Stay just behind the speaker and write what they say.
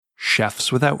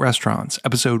Chefs Without Restaurants,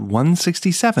 episode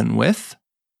 167 with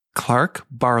Clark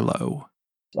Barlow.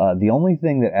 The only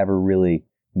thing that ever really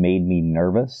made me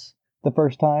nervous the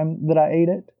first time that I ate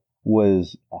it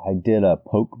was I did a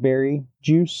pokeberry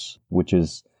juice, which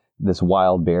is this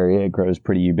wild berry. It grows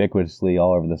pretty ubiquitously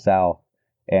all over the South.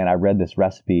 And I read this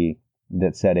recipe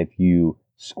that said if you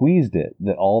squeezed it,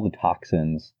 that all the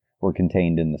toxins were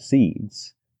contained in the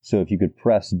seeds. So if you could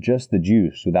press just the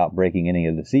juice without breaking any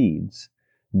of the seeds,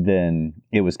 then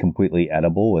it was completely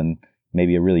edible and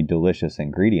maybe a really delicious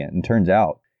ingredient. And turns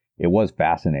out it was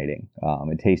fascinating.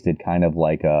 It tasted kind of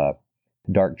like a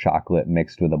dark chocolate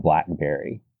mixed with a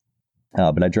blackberry.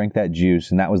 But I drank that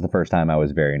juice, and that was the first time I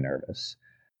was very nervous.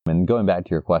 And going back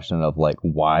to your question of like,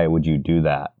 why would you do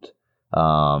that?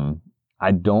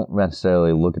 I don't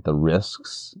necessarily look at the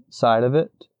risks side of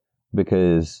it,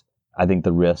 because I think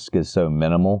the risk is so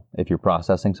minimal if you're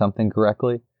processing something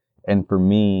correctly. And for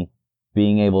me,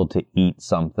 being able to eat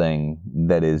something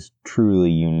that is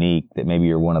truly unique, that maybe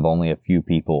you're one of only a few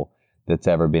people that's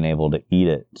ever been able to eat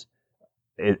it,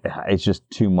 it's just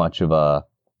too much of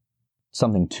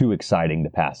something too exciting to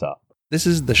pass up. This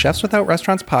is the Chefs Without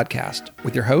Restaurants podcast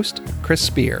with your host, Chris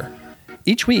Spear.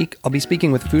 Each week, I'll be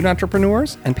speaking with food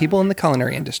entrepreneurs and people in the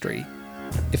culinary industry.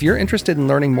 If you're interested in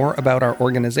learning more about our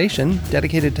organization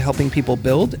dedicated to helping people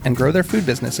build and grow their food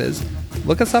businesses,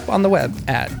 look us up on the web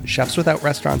at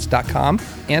chefswithoutrestaurants.com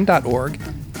and .org,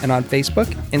 and on Facebook,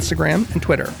 Instagram, and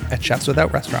Twitter at Chefs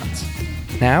Without Restaurants.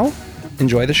 Now,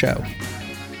 enjoy the show.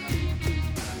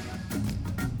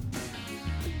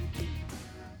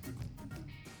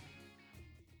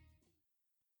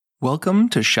 Welcome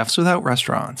to Chefs Without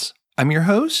Restaurants. I'm your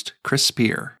host, Chris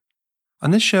Spear. On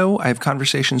this show, I have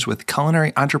conversations with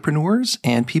culinary entrepreneurs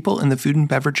and people in the food and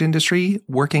beverage industry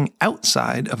working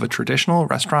outside of a traditional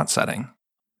restaurant setting.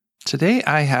 Today,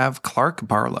 I have Clark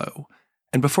Barlow.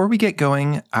 And before we get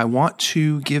going, I want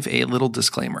to give a little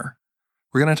disclaimer.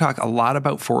 We're going to talk a lot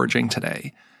about foraging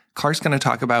today. Clark's going to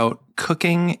talk about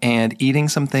cooking and eating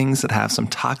some things that have some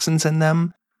toxins in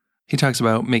them. He talks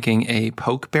about making a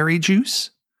pokeberry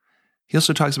juice. He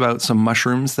also talks about some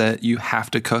mushrooms that you have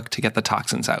to cook to get the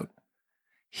toxins out.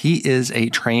 He is a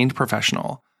trained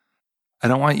professional. I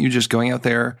don't want you just going out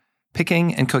there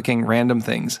picking and cooking random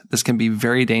things. This can be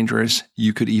very dangerous.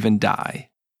 You could even die.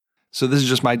 So this is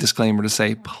just my disclaimer to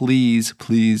say, please,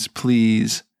 please,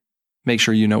 please make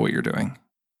sure you know what you're doing.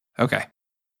 Okay.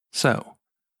 So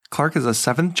Clark is a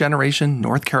 7th generation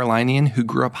North Carolinian who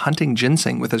grew up hunting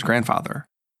ginseng with his grandfather.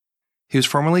 He was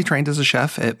formerly trained as a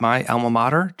chef at my alma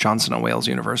mater, Johnson & Wales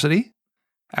University.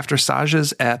 After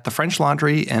stages at the French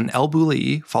Laundry and El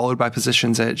Bulli, followed by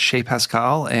positions at Chez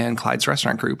Pascal and Clyde's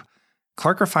Restaurant Group,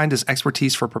 Clark refined his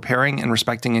expertise for preparing and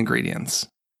respecting ingredients.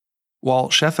 While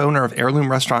chef-owner of Heirloom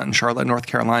Restaurant in Charlotte, North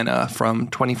Carolina from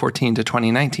 2014 to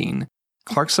 2019,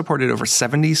 Clark supported over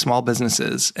 70 small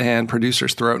businesses and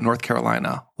producers throughout North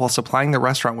Carolina while supplying the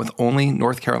restaurant with only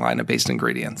North Carolina-based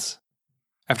ingredients.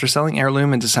 After selling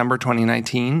Heirloom in December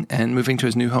 2019 and moving to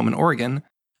his new home in Oregon,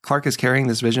 Clark is carrying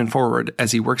this vision forward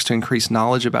as he works to increase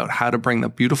knowledge about how to bring the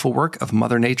beautiful work of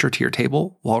Mother Nature to your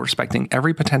table while respecting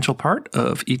every potential part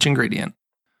of each ingredient.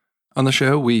 On the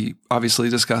show, we obviously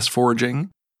discuss foraging.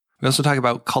 We also talk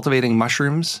about cultivating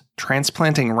mushrooms,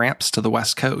 transplanting ramps to the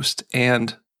West Coast,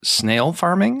 and snail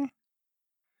farming.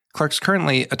 Clark's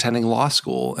currently attending law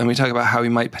school, and we talk about how he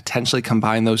might potentially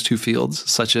combine those two fields,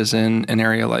 such as in an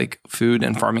area like food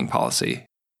and farming policy.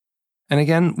 And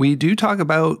again, we do talk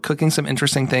about cooking some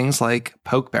interesting things like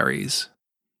pokeberries.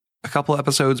 A couple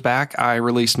episodes back, I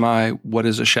released my What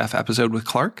is a Chef episode with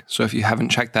Clark, so if you haven't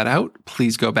checked that out,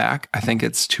 please go back. I think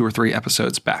it's 2 or 3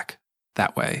 episodes back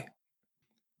that way.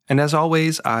 And as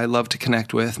always, I love to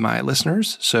connect with my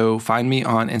listeners, so find me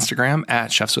on Instagram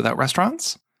at Chefs Without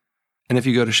Restaurants. And if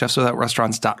you go to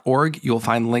chefswithoutrestaurants.org, you'll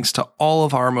find links to all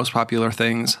of our most popular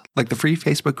things, like the free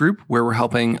Facebook group where we're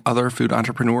helping other food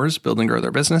entrepreneurs build and grow their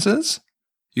businesses.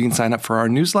 You can sign up for our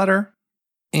newsletter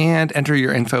and enter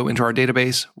your info into our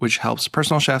database, which helps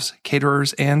personal chefs,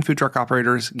 caterers, and food truck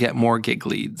operators get more gig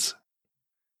leads.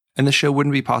 And the show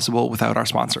wouldn't be possible without our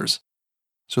sponsors.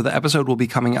 So the episode will be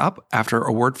coming up after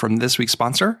a word from this week's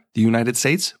sponsor, the United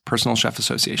States Personal Chef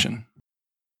Association.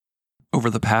 Over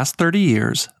the past 30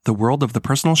 years, the world of the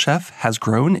personal chef has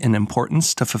grown in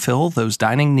importance to fulfill those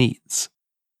dining needs.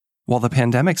 While the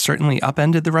pandemic certainly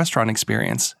upended the restaurant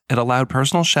experience, it allowed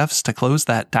personal chefs to close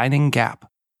that dining gap.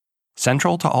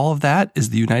 Central to all of that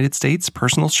is the United States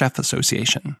Personal Chef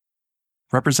Association.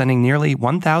 Representing nearly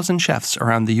 1,000 chefs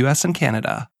around the U.S. and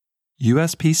Canada,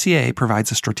 USPCA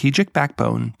provides a strategic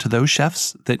backbone to those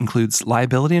chefs that includes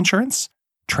liability insurance,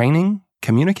 training,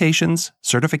 communications,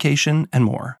 certification, and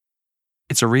more.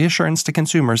 It's a reassurance to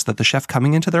consumers that the chef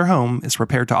coming into their home is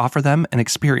prepared to offer them an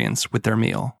experience with their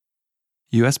meal.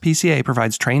 USPCA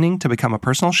provides training to become a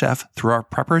personal chef through our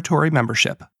preparatory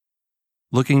membership.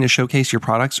 Looking to showcase your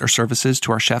products or services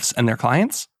to our chefs and their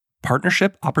clients?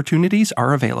 Partnership opportunities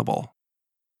are available.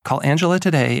 Call Angela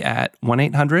today at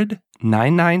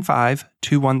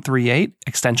 1-800-995-2138,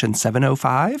 extension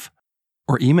 705,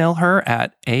 or email her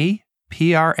at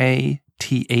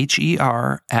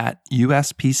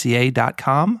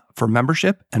aprather@uspca.com for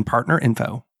membership and partner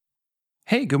info.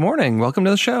 Hey, good morning. Welcome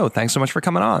to the show. Thanks so much for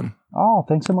coming on. Oh,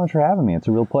 thanks so much for having me. It's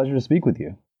a real pleasure to speak with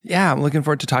you. Yeah, I'm looking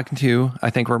forward to talking to you.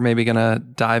 I think we're maybe going to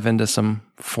dive into some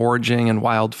foraging and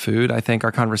wild food. I think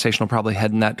our conversation will probably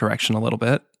head in that direction a little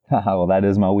bit. Well, that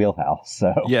is my wheelhouse.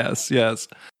 So Yes.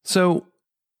 So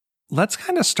let's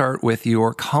kind of start with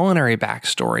your culinary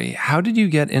backstory. How did you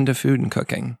get into food and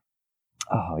cooking?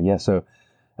 Oh, yeah. So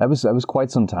that was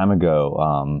quite some time ago.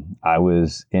 I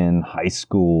was in high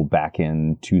school back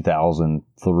in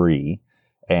 2003,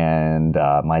 and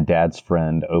my dad's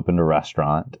friend opened a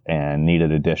restaurant and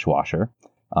needed a dishwasher.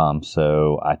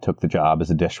 So I took the job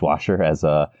as a dishwasher as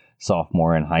a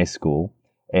sophomore in high school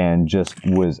and just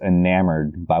was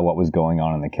enamored by what was going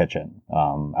on in the kitchen.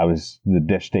 The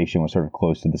dish station was sort of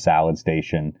close to the salad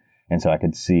station, and so I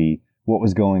could see what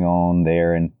was going on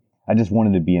there, and I just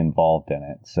wanted to be involved in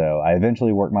it. So I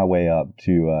eventually worked my way up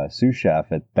to sous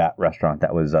chef at that restaurant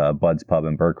that was Bud's Pub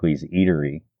and Berkeley's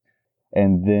Eatery.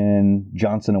 And then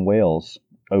Johnson & Wales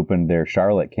opened their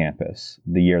Charlotte campus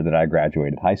the year that I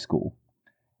graduated high school.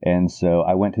 And so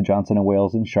I went to Johnson &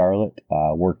 Wales in Charlotte,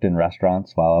 worked in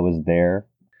restaurants while I was there.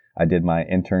 I did my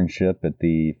internship at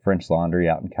the French Laundry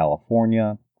out in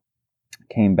California,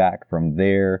 came back from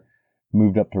there,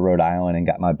 moved up to Rhode Island and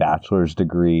got my bachelor's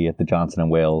degree at the Johnson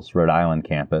 & Wales Rhode Island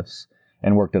campus,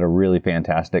 and worked at a really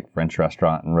fantastic French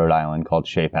restaurant in Rhode Island called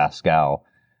Chez Pascal,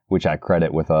 which I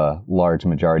credit with a large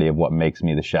majority of what makes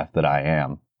me the chef that I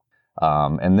am.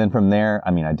 And then from there,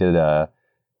 I did not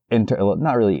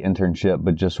really internship,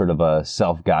 but just sort of a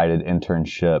self-guided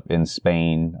internship in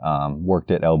Spain.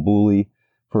 Worked at El Bulli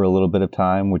for a little bit of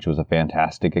time, which was a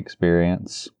fantastic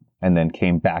experience, and then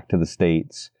came back to the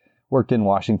States. Worked in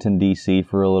Washington, D.C.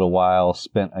 for a little while,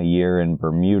 spent a year in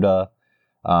Bermuda,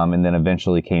 and then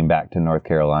eventually came back to North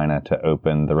Carolina to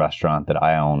open the restaurant that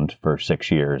I owned for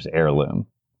 6 years, Heirloom.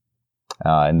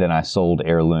 And then I sold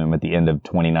Heirloom at the end of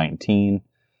 2019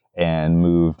 and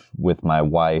moved with my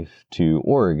wife to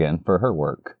Oregon for her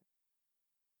work.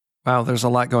 Wow, there's a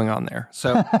lot going on there.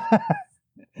 So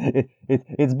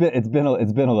It's been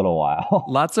a little while.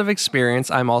 Lots of experience.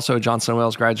 I'm also a Johnson &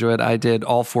 Wales graduate. I did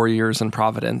all 4 years in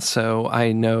Providence, so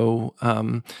I know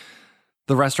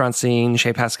the restaurant scene,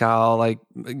 Chez Pascal,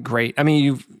 great.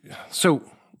 So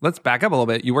let's back up a little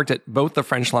bit. You worked at both the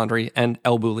French Laundry and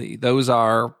El Bulli. Those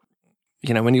are,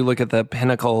 when you look at the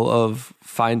pinnacle of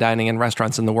fine dining and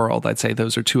restaurants in the world, I'd say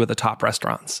those are two of the top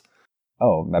restaurants.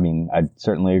 Oh, I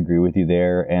certainly agree with you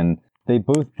there. And they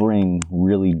both bring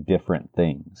really different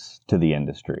things to the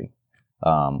industry,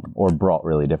 or brought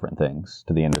really different things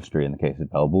to the industry in the case of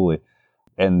El Bulli.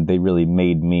 And they really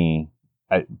made me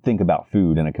think about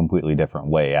food in a completely different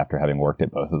way after having worked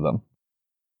at both of them.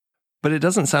 But it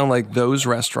doesn't sound like those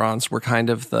restaurants were kind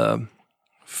of the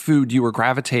food you were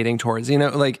gravitating towards. You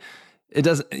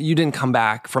didn't come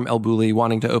back from El Bulli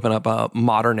wanting to open up a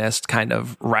modernist kind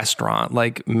of restaurant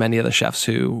like many of the chefs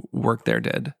who worked there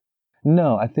did.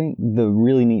 No, I think the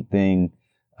really neat thing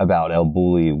about El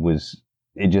Bulli was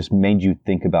it just made you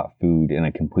think about food in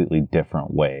a completely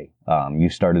different way. You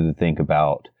started to think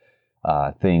about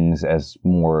things as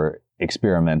more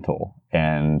experimental,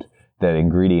 and that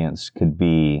ingredients could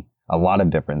be a lot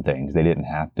of different things. They didn't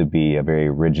have to be a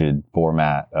very rigid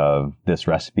format of this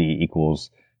recipe equals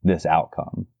this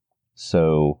outcome.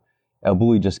 So El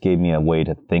Bulli just gave me a way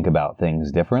to think about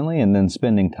things differently, and then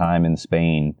spending time in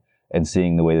Spain and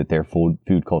seeing the way that their food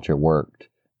culture worked.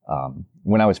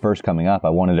 When I was first coming up, I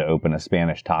wanted to open a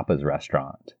Spanish tapas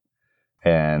restaurant,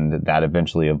 and that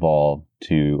eventually evolved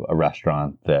to a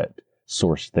restaurant that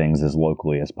sourced things as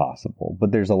locally as possible.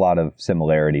 But there's a lot of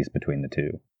similarities between the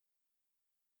two.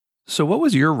 So what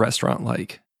was your restaurant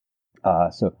like?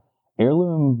 So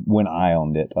Heirloom, when I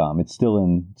owned it, it's still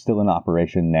in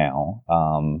operation now,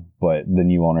 but the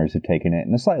new owners have taken it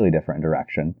in a slightly different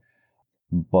direction.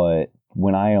 But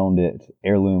when I owned it,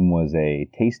 Heirloom was a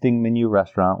tasting menu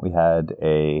restaurant. We had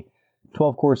a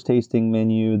 12-course tasting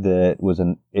menu that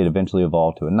it eventually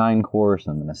evolved to a 9-course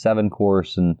and then a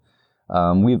 7-course. And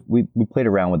we played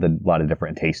around with a lot of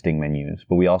different tasting menus,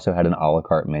 but we also had an a la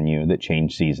carte menu that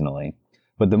changed seasonally.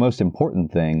 But the most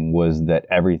important thing was that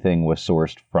everything was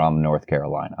sourced from North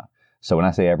Carolina. So when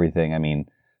I say everything, I mean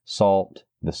salt,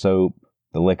 the soap,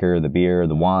 the liquor, the beer,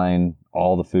 the wine,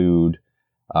 all the food,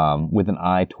 with an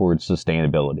eye towards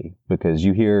sustainability. Because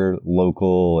you hear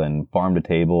local and farm to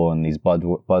table and these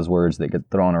buzzwords that get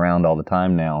thrown around all the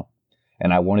time now.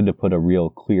 And I wanted to put a real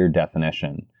clear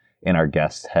definition in our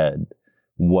guest's head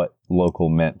what local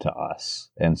meant to us.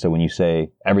 And so when you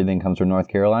say everything comes from North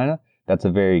Carolina, that's a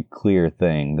very clear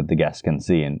thing that the guest can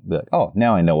see and be like, oh,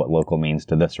 now I know what local means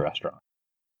to this restaurant.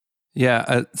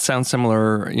 Yeah, it sounds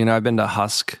similar. I've been to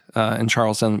Husk in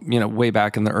Charleston, way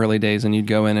back in the early days, and you'd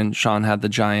go in and Sean had the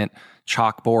giant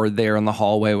chalkboard there in the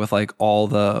hallway with like all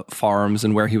the farms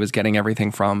and where he was getting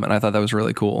everything from. And I thought that was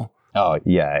really cool. Oh,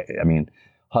 yeah. I mean,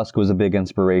 Husk was a big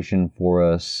inspiration for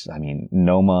us. I mean,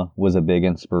 Noma was a big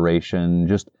inspiration.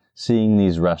 Just seeing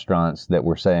these restaurants that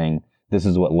were saying, this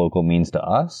is what local means to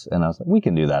us. And I was like, we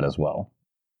can do that as well.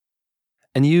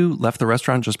 And you left the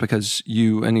restaurant just because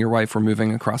you and your wife were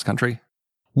moving across country?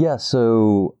 Yeah,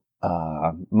 so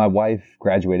my wife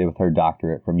graduated with her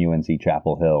doctorate from UNC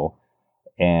Chapel Hill,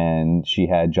 and she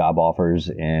had job offers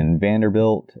in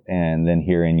Vanderbilt and then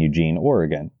here in Eugene,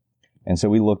 Oregon. And so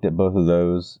we looked at both of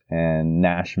those, and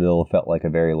Nashville felt like a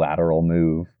very lateral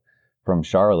move from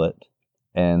Charlotte.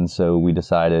 And so we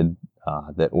decided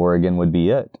that Oregon would be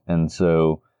it. And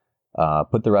so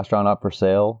put the restaurant up for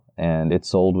sale, and it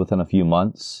sold within a few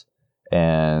months.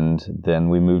 And then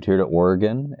we moved here to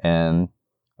Oregon. And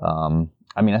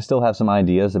I still have some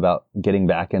ideas about getting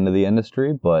back into the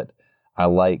industry, but I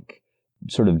like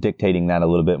sort of dictating that a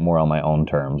little bit more on my own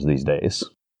terms these days.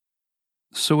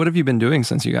 So what have you been doing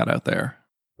since you got out there?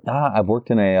 I've worked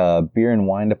in a beer and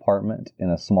wine department in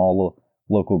a small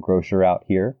local grocer out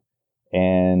here.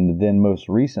 And then most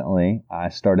recently, I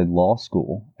started law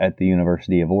school at the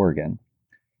University of Oregon.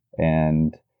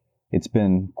 And it's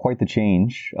been quite the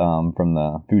change from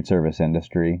the food service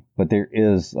industry, but there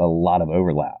is a lot of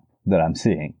overlap that I'm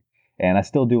seeing. And I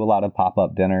still do a lot of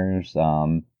pop-up dinners.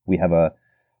 We have a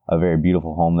very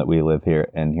beautiful home that we live here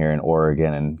in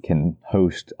Oregon and can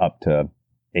host up to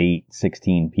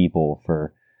 16 people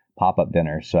for pop-up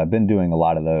dinners. So I've been doing a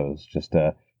lot of those just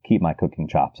to keep my cooking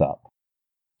chops up.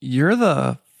 You're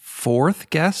the fourth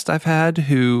guest I've had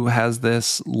who has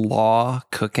this law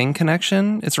cooking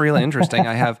connection. It's really interesting.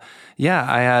 I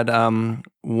had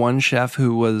one chef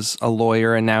who was a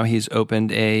lawyer and now he's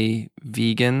opened a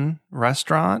vegan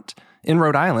restaurant in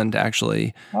Rhode Island,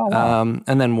 actually. Oh, wow.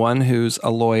 And then one who's a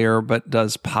lawyer but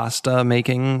does pasta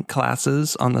making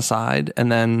classes on the side.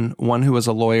 And then one who was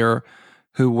a lawyer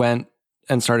who went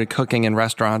and started cooking in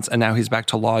restaurants, and now he's back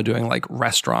to law doing like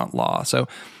restaurant law. So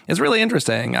it's really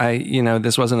interesting.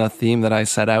 This wasn't a theme that I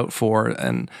set out for,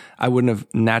 and I wouldn't have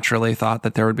naturally thought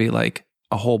that there would be like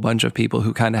a whole bunch of people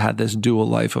who kind of had this dual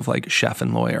life of like chef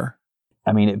and lawyer.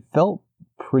 I mean, it felt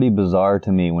pretty bizarre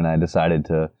to me when I decided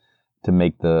to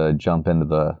make the jump into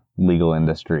the legal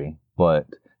industry, but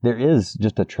there is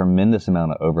just a tremendous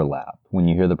amount of overlap. When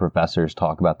you hear the professors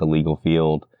talk about the legal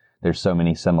field, there's so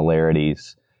many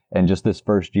similarities. And just this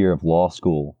first year of law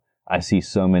school, I see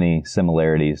so many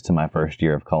similarities to my first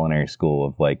year of culinary school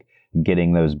of like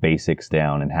getting those basics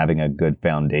down and having a good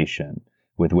foundation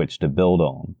with which to build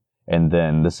on. And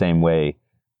then the same way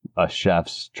us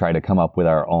chefs try to come up with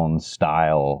our own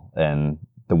style and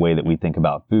the way that we think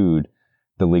about food,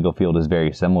 the legal field is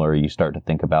very similar. You start to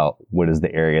think about what is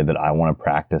the area that I want to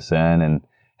practice in and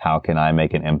how can I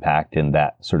make an impact in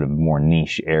that sort of more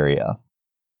niche area.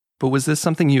 But was this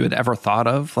something you had ever thought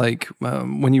of? Like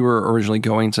when you were originally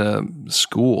going to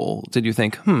school, did you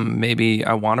think, maybe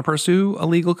I want to pursue a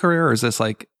legal career? Or is this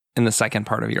like in the second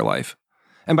part of your life?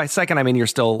 And by second, I mean, you're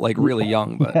still like really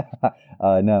young, but.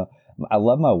 No, I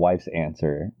love my wife's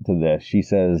answer to this. She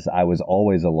says, I was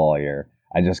always a lawyer.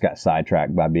 I just got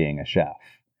sidetracked by being a chef.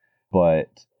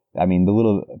 But I mean, the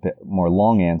little bit more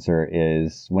long answer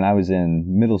is when I was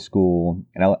in middle school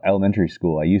and elementary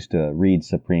school, I used to read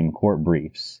Supreme Court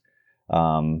briefs.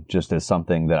 Just as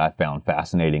something that I found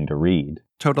fascinating to read.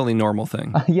 Totally normal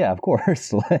thing. Yeah, of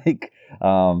course.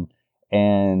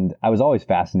 And I was always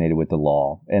fascinated with the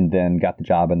law, and then got the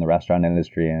job in the restaurant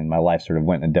industry, and my life sort of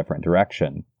went in a different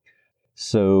direction.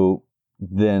 So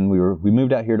then we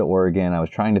moved out here to Oregon. I was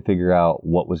trying to figure out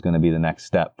what was going to be the next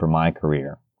step for my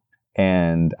career.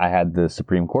 And I had the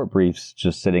Supreme Court briefs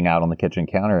just sitting out on the kitchen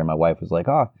counter, and my wife was like,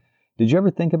 did you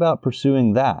ever think about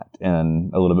pursuing that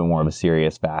in a little bit more of a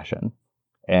serious fashion?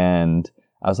 And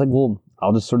I was like, well,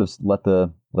 I'll just sort of let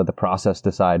the process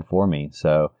decide for me.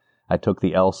 So I took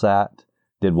the LSAT,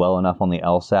 did well enough on the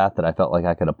LSAT that I felt like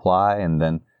I could apply, and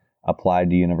then applied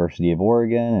to University of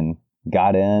Oregon and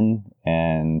got in,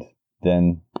 and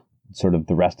then sort of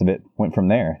the rest of it went from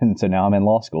there. And so now I'm in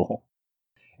law school.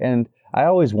 And I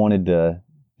always wanted to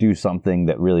do something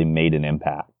that really made an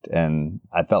impact. And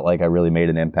I felt like I really made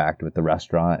an impact with the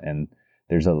restaurant. And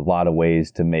there's a lot of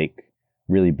ways to make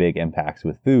really big impacts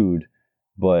with food.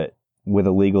 But with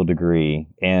a legal degree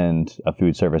and a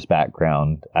food service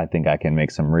background, I think I can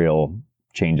make some real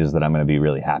changes that I'm going to be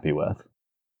really happy with.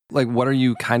 Like, what are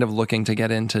you kind of looking to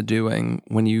get into doing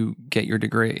when you get your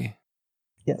degree?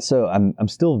 Yeah, so I'm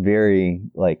still very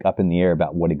up in the air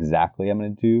about what exactly I'm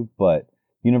going to do, but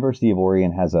University of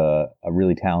Oregon has a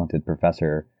really talented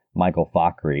professor, Michael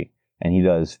Fakhri, and he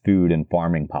does food and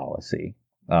farming policy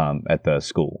at the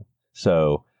school.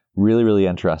 So really, really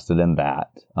interested in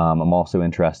that. I'm also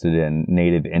interested in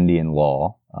Native Indian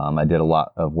law. I did a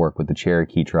lot of work with the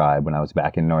Cherokee tribe when I was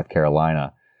back in North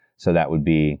Carolina. So that would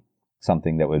be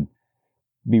something that would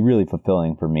be really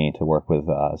fulfilling for me to work with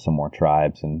some more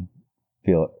tribes and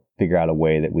figure out a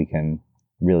way that we can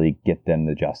really get them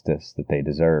the justice that they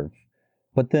deserve.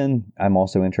 But then I'm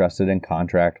also interested in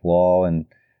contract law and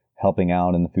helping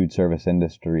out in the food service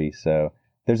industry. So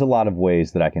there's a lot of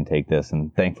ways that I can take this.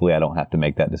 And thankfully, I don't have to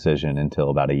make that decision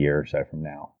until about a year or so from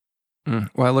now.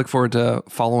 Well, I look forward to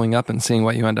following up and seeing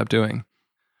what you end up doing.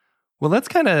 Well, let's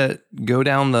kind of go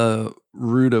down the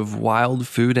route of wild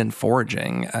food and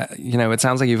foraging. It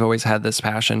sounds like you've always had this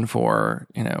passion for,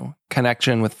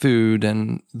 connection with food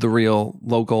and the real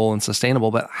local and sustainable.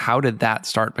 But how did that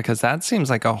start? Because that seems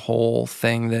like a whole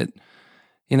thing that,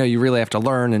 you really have to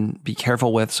learn and be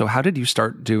careful with. So how did you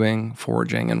start doing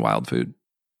foraging and wild food?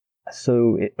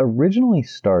 So it originally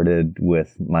started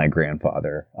with my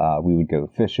grandfather. We would go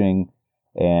fishing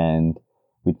and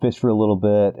we'd fish for a little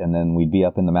bit, and then we'd be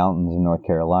up in the mountains in North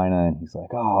Carolina, and he's like,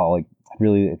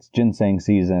 it's ginseng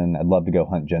season. I'd love to go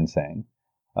hunt ginseng.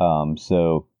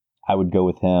 So I would go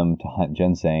with him to hunt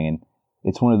ginseng, and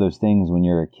it's one of those things when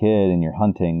you're a kid and you're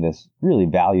hunting this really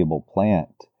valuable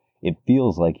plant, it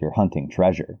feels like you're hunting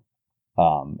treasure.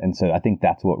 And so I think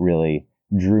that's what really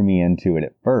drew me into it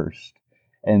at first.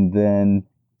 And then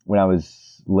when I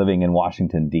was living in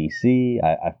Washington, D.C.,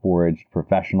 I foraged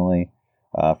professionally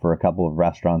for a couple of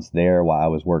restaurants there while I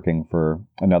was working for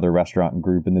another restaurant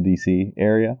group in the DC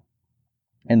area.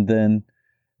 And then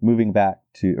moving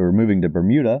to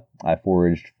Bermuda, I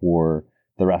foraged for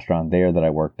the restaurant there that I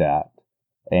worked at.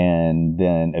 And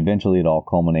then eventually it all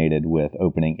culminated with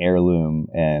opening Heirloom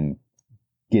and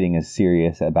getting as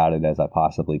serious about it as I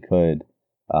possibly could.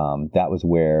 That was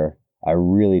where I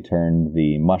really turned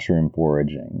the mushroom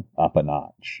foraging up a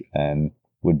notch and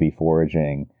would be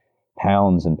foraging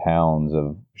pounds and pounds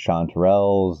of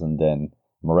chanterelles, and then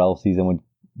morel season would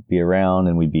be around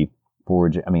and we'd be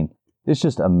foraging. I mean, it's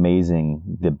just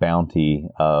amazing the bounty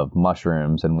of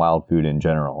mushrooms and wild food in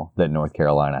general that North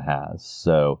Carolina has.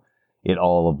 So it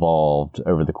all evolved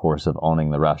over the course of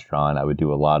owning the restaurant. I would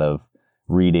do a lot of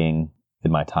reading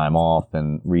in my time off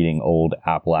and reading old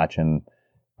Appalachian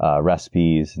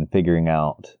recipes and figuring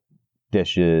out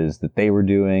dishes that they were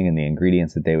doing and the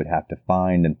ingredients that they would have to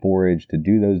find and forage to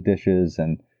do those dishes.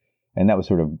 And that was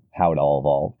sort of how it all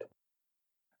evolved.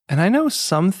 And I know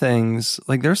some things,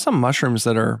 like there's some mushrooms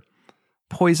that are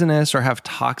poisonous or have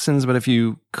toxins, but if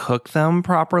you cook them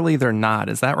properly, they're not.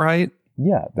 Is that right?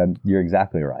 Yeah, you're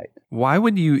exactly right. Why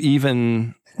would you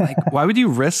even, why would you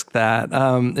risk that?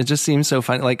 It just seems so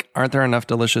funny. Like, aren't there enough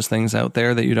delicious things out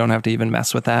there that you don't have to even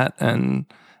mess with that? And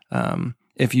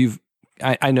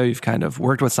I know you've kind of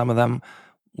worked with some of them.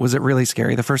 Was it really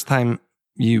scary the first time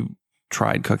you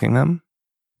tried cooking them?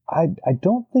 I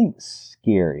don't think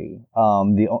scary.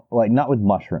 Not with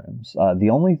mushrooms. The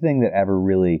only thing that ever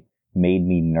really made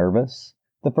me nervous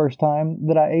the first time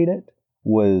that I ate it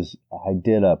was I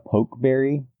did a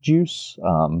pokeberry juice,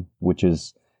 which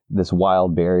is this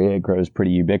wild berry. It grows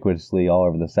pretty ubiquitously all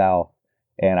over the South.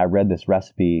 And I read this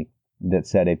recipe that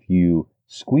said if you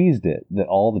squeezed it, that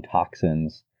all the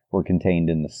toxins were contained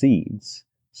in the seeds.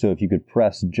 So if you could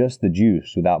press just the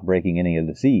juice without breaking any of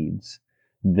the seeds,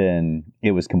 then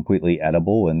it was completely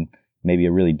edible and maybe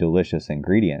a really delicious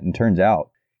ingredient. And turns out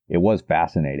it was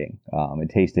fascinating. It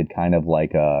tasted kind of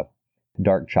like a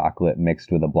dark chocolate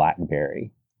mixed with a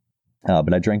blackberry.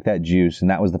 But I drank that juice, and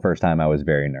that was the first time I was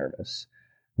very nervous.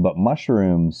 But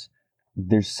mushrooms,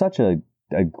 there's such a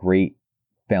great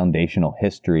foundational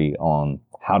history on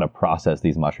how to process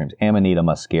these mushrooms. Amanita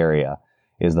muscaria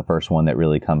is the first one that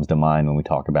really comes to mind when we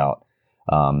talk about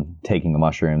taking a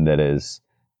mushroom that is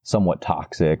somewhat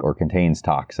toxic or contains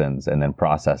toxins and then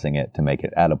processing it to make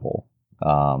it edible.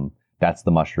 That's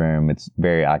the mushroom. It's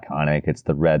very iconic. It's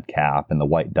the red cap and the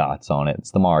white dots on it.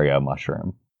 It's the Mario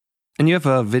mushroom. And you have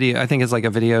a video, I think it's like a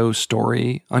video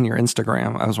story on your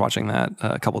Instagram. I was watching that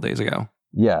a couple days ago.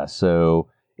 Yeah. So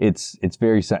it's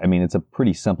very, I mean, it's a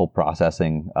pretty simple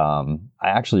processing. I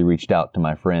actually reached out to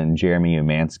my friend Jeremy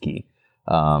Umansky.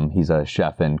 He's a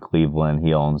chef in Cleveland.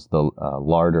 He owns the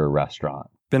Larder restaurant.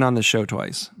 Been on the show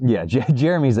twice. Yeah,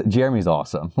 Jeremy's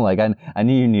awesome. Like I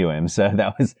knew you knew him, so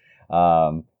that was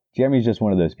Jeremy's just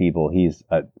one of those people. He's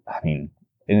I mean,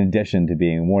 in addition to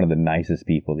being one of the nicest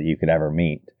people that you could ever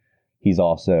meet, he's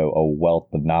also a wealth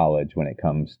of knowledge when it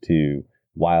comes to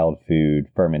wild food,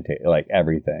 fermentation, like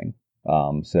everything.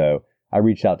 So I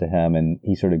reached out to him and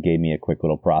he sort of gave me a quick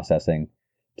little processing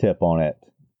tip on it.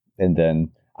 And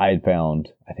then I had found,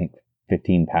 I think,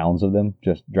 15 pounds of them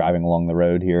just driving along the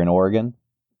road here in Oregon.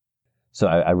 So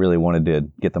I really wanted to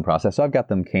get them processed. So I've got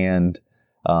them canned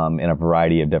in a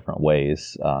variety of different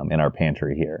ways in our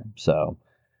pantry here. So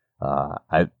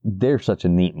they're such a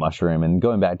neat mushroom. And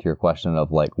going back to your question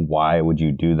of like, why would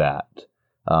you do that?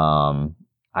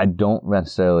 I don't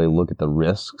necessarily look at the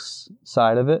risks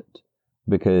side of it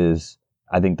because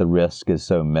I think the risk is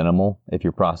so minimal if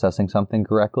you're processing something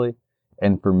correctly.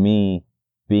 And for me,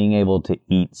 being able to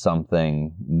eat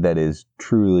something that is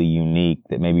truly unique,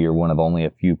 that maybe you're one of only a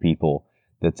few people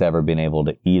that's ever been able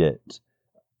to eat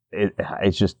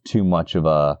it's just too much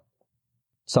of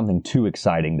something too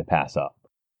exciting to pass up.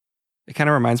 It kind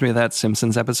of reminds me of that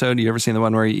Simpsons episode. You ever seen the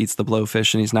one where he eats the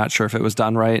blowfish and he's not sure if it was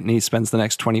done right, and he spends the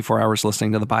next 24 hours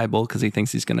listening to the Bible because he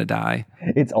thinks he's going to die?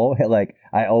 It's all like,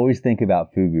 I always think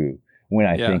about fugu when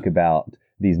I think about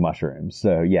these mushrooms.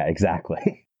 So yeah,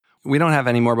 exactly. We don't have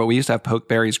any more, but we used to have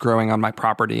pokeberries growing on my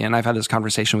property. And I've had this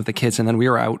conversation with the kids. And then we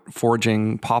were out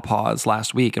foraging pawpaws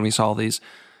last week and we saw these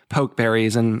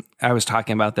pokeberries. And I was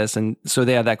talking about this. And so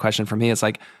they had that question for me. It's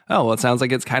like, oh, well, it sounds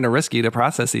like it's kind of risky to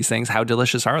process these things. How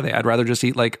delicious are they? I'd rather just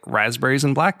eat like raspberries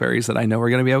and blackberries that I know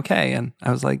are going to be okay. And I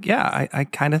was like, yeah, I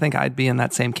kind of think I'd be in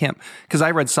that same camp. Because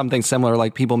I read something similar,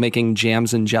 like people making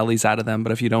jams and jellies out of them.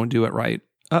 But if you don't do it right,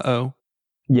 uh-oh.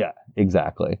 Yeah,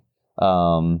 exactly.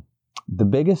 The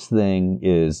biggest thing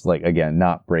is, like, again,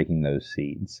 not breaking those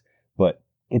seeds, but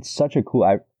it's such a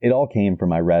cool, it all came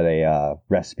from, I read a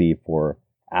recipe for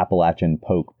Appalachian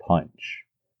poke punch,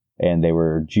 and they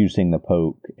were juicing the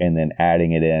poke and then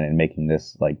adding it in and making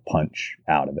this like punch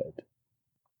out of it.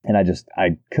 And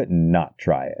I couldn't not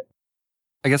try it.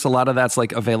 I guess a lot of that's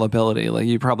like availability. Like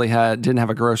you probably didn't have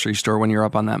a grocery store when you're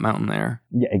up on that mountain there.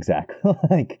 Yeah,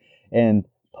 exactly. And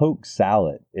poke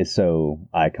salad is so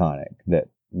iconic that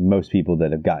most people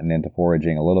that have gotten into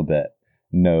foraging a little bit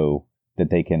know that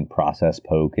they can process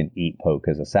poke and eat poke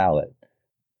as a salad.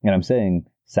 And I'm saying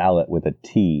salad with a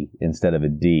T instead of a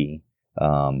D.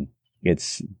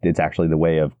 It's actually the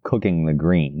way of cooking the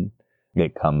green.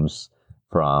 It comes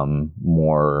from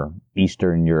more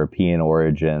Eastern European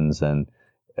origins. And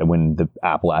when the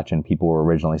Appalachian people were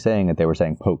originally saying it, they were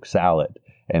saying poke salad,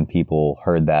 and people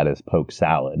heard that as poke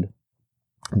salad.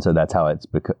 And so that's how it's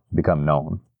become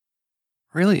known.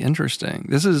 Really interesting.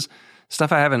 This is stuff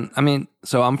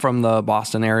so I'm from the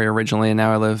Boston area originally, and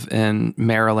now I live in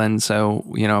Maryland. So,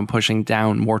 I'm pushing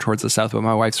down more towards the south, but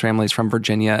my wife's family is from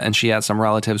Virginia, and she has some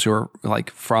relatives who are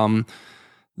like from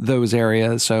those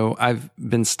areas. So I've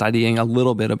been studying a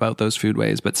little bit about those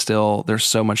foodways, but still there's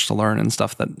so much to learn and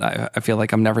stuff that I feel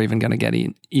like I'm never even going to get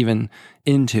even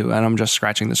into, and I'm just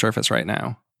scratching the surface right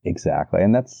now. Exactly.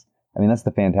 And that's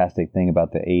the fantastic thing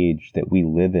about the age that we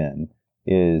live in,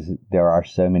 is there are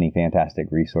so many fantastic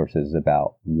resources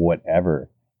about whatever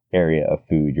area of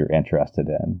food you're interested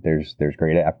in. There's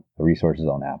great resources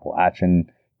on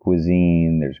Appalachian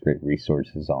cuisine. There's great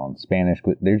resources on Spanish.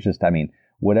 There's just,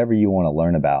 whatever you want to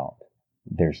learn about,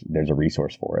 there's a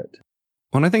resource for it.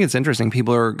 Well, I think it's interesting.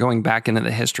 People are going back into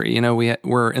the history.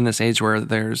 We're in this age where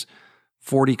there's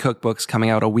 40 cookbooks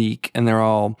coming out a week, and they're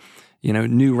all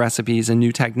new recipes and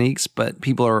new techniques, but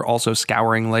people are also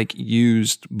scouring like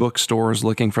used bookstores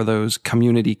looking for those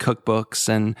community cookbooks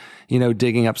and,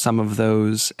 digging up some of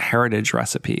those heritage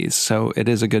recipes. So it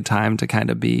is a good time to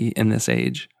kind of be in this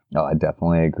age. Oh, I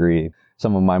definitely agree.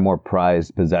 Some of my more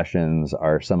prized possessions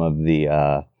are some of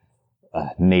the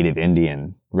Native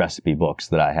Indian recipe books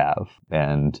that I have.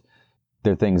 And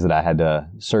they're things that I had to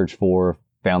search for,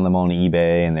 found them on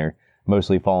eBay, and they're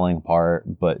mostly falling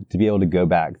apart, but to be able to go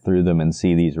back through them and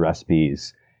see these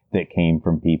recipes that came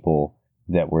from people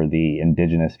that were the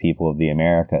indigenous people of the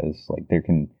Americas, like there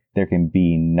can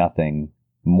be nothing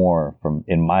more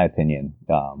in my opinion,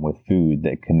 with food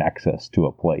that connects us to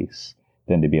a place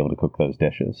than to be able to cook those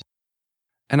dishes.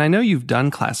 And I know you've done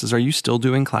classes. Are you still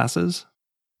doing classes?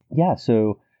 Yeah,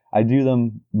 so I do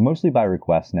them mostly by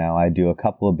request now. I do a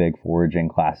couple of big foraging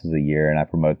classes a year, and I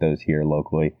promote those here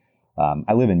locally.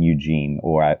 I live in Eugene,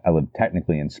 or I live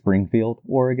technically in Springfield,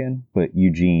 Oregon, but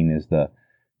Eugene is the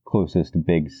closest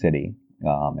big city.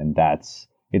 And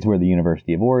it's where the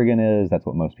University of Oregon is. That's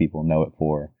what most people know it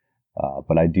for.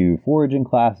 But I do foraging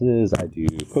classes. I do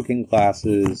cooking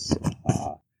classes.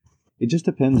 It just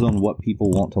depends on what people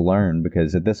want to learn,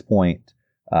 because at this point,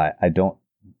 I don't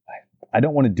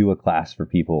want to do a class for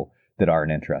people that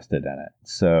aren't interested in it.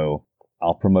 So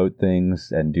I'll promote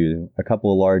things and do a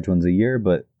couple of large ones a year,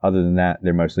 but other than that,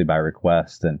 they're mostly by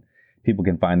request, and people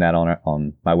can find that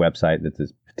on my website.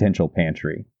 That's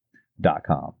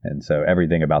potentialpantry.com. And so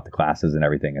everything about the classes and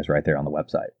everything is right there on the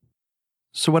website.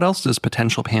 So what else does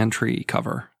Potential Pantry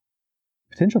cover?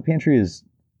 Potential Pantry is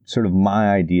sort of my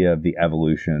idea of the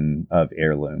evolution of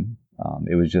Heirloom.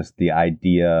 It was just the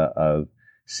idea of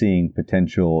seeing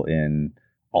potential in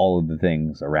all of the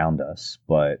things around us.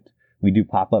 But we do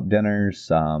pop-up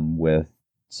dinners with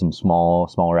some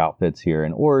smaller outfits here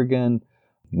in Oregon.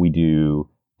 We do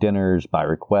dinners by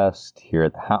request here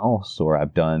at the house, or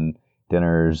I've done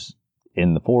dinners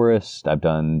in the forest. I've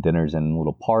done dinners in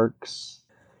little parks.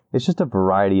 It's just a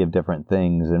variety of different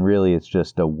things, and really it's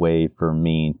just a way for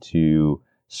me to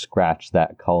scratch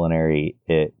that culinary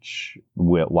itch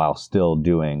while still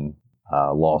doing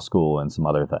law school and some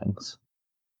other things.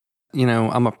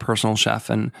 I'm a personal chef,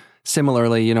 and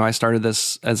similarly, I started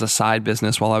this as a side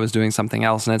business while I was doing something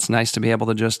else, and it's nice to be able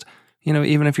to just,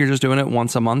 even if you're just doing it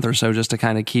once a month or so, just to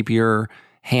kind of keep your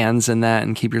hands in that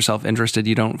and keep yourself interested.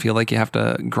 You don't feel like you have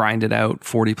to grind it out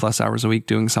 40 plus hours a week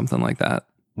doing something like that.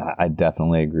 I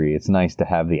definitely agree. It's nice to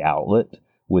have the outlet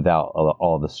without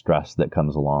all the stress that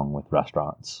comes along with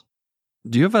restaurants.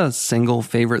 Do you have a single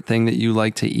favorite thing that you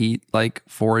like to eat, like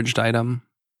foraged item?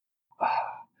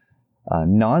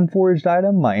 Non-foraged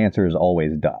item, my answer is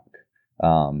always duck.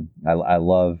 I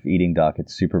love eating duck.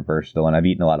 It's super versatile, and I've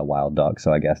eaten a lot of wild duck,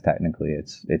 so I guess technically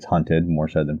it's hunted more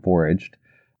so than foraged.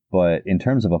 But in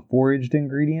terms of a foraged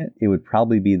ingredient, it would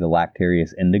probably be the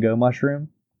Lactarius indigo mushroom.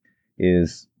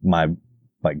 Is my,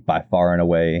 by far and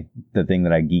away, the thing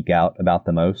that I geek out about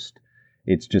the most.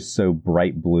 It's just so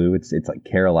bright blue. It's like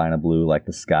Carolina blue, like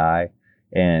the sky.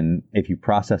 And if you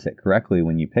process it correctly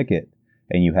when you pick it,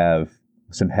 and you have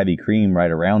some heavy cream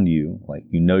right around you, like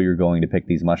you're going to pick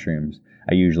these mushrooms,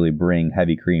 I usually bring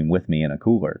heavy cream with me in a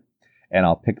cooler. And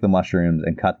I'll pick the mushrooms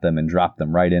and cut them and drop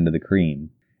them right into the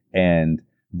cream. And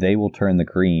they will turn the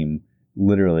cream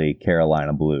literally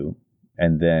Carolina blue.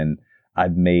 And then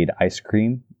I've made ice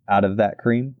cream out of that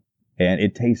cream. And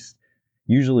it tastes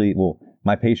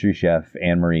my pastry chef,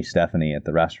 Anne-Marie Stephanie at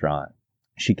the restaurant,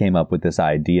 she came up with this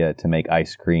idea to make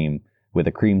ice cream with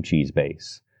a cream cheese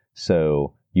base.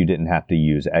 So you didn't have to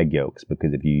use egg yolks,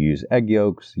 because if you use egg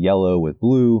yolks, yellow with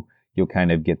blue, you'll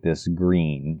kind of get this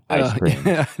green ice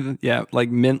cream. Yeah, like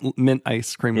mint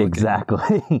ice cream.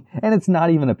 Exactly. And it's not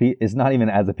even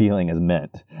as appealing as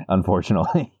mint,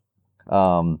 unfortunately.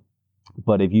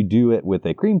 But if you do it with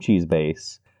a cream cheese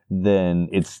base, then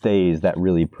it stays that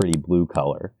really pretty blue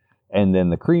color. And then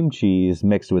the cream cheese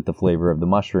mixed with the flavor of the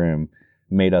mushroom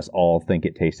made us all think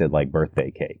it tasted like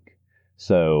birthday cake.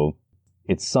 So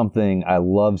it's something I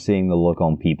love seeing, the look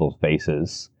on people's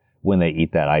faces when they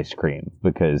eat that ice cream,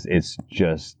 because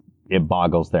it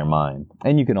boggles their mind.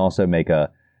 And you can also make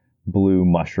a blue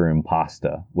mushroom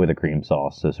pasta with a cream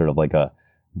sauce. So sort of like a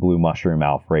blue mushroom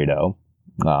Alfredo,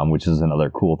 which is another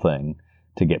cool thing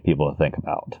to get people to think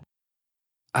about.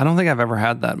 I don't think I've ever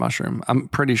had that mushroom. I'm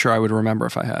pretty sure I would remember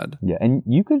if I had. Yeah, and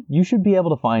you should be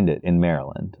able to find it in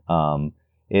Maryland.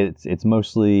 It's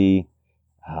mostly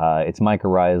it's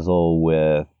mycorrhizal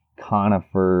with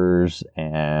conifers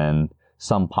and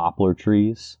some poplar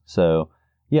trees. So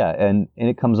yeah, and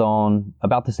it comes on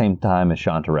about the same time as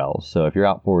chanterelles. So if you're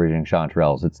out foraging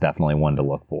chanterelles, it's definitely one to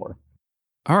look for.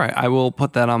 All right, I will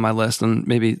put that on my list and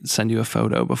maybe send you a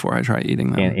photo before I try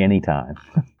eating them. Anytime.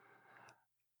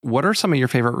 What are some of your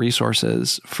favorite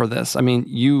resources for this? I mean,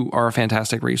 you are a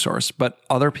fantastic resource, but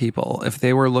other people, if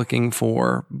they were looking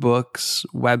for books,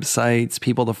 websites,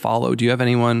 people to follow, do you have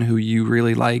anyone who you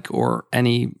really like or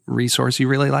any resource you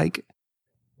really like?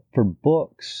 For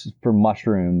books, for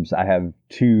mushrooms, I have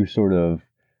two sort of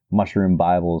mushroom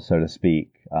Bibles, so to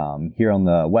speak. Here on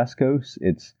the West Coast,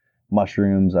 it's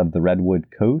Mushrooms of the Redwood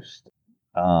Coast,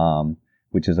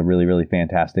 which is a really, really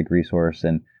fantastic resource.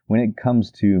 And when it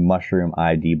comes to mushroom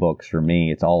ID books, for me,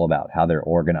 it's all about how they're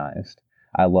organized.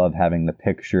 I love having the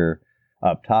picture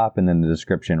up top and then the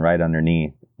description right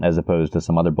underneath, as opposed to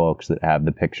some other books that have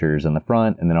the pictures in the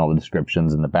front and then all the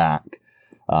descriptions in the back.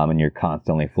 And you're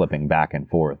constantly flipping back and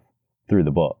forth through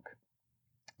the book.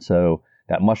 So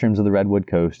that Mushrooms of the Redwood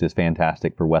Coast is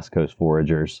fantastic for West Coast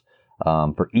foragers.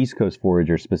 For East Coast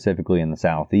foragers, specifically in the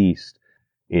Southeast,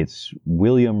 it's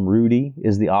William Rudy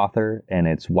is the author, and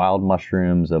it's Wild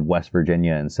Mushrooms of West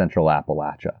Virginia and Central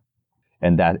Appalachia.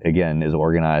 And that, again, is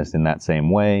organized in that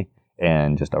same way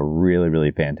and just a really,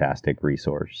 really fantastic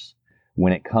resource.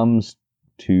 When it comes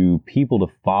to people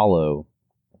to follow,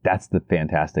 that's the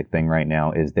fantastic thing right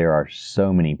now is there are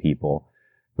so many people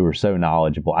who are so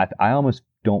knowledgeable. I almost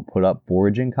don't put up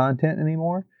foraging content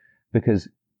anymore because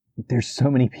there's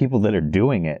so many people that are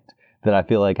doing it that I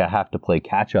feel like I have to play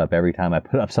catch up every time I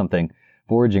put up something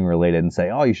foraging related and say,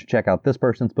 oh, you should check out this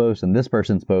person's post and this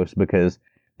person's post because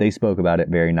they spoke about it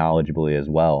very knowledgeably as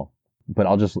well. But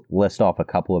I'll just list off a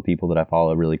couple of people that I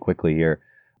follow really quickly here.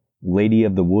 Lady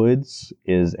of the Woods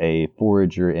is a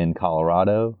forager in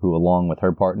Colorado who, along with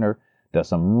her partner, does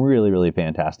some really, really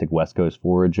fantastic West Coast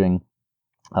foraging.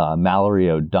 Mallory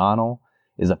O'Donnell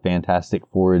is a fantastic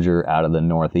forager out of the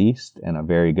Northeast and a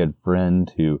very good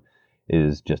friend who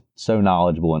is just so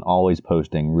knowledgeable and always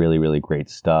posting really, really great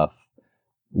stuff.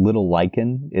 Little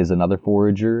Lichen is another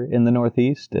forager in the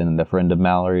Northeast and a friend of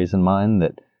Mallory's and mine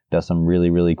that does some really,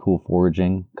 really cool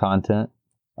foraging content.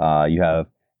 You have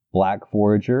Black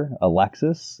Forager,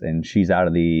 Alexis, and she's out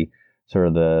of the sort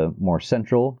of the more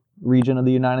central region of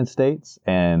the United States.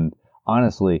 And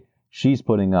honestly, she's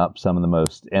putting up some of the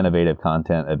most innovative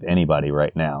content of anybody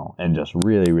right now and just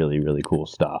really, really, really cool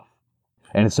stuff.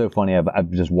 And it's so funny.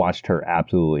 I've just watched her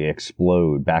absolutely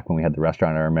explode. Back when we had the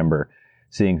restaurant, I remember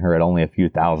seeing her at only a few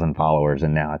thousand followers.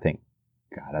 And now I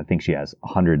think she has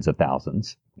hundreds of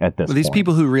thousands at this point. These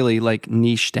people who really like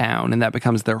niche down and that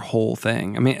becomes their whole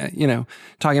thing. I mean,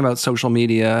 talking about social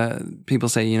media, people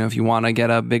say, if you want to get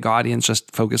a big audience,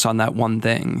 just focus on that one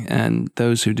thing. And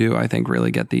those who do, I think,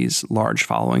 really get these large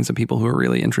followings of people who are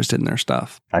really interested in their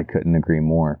stuff. I couldn't agree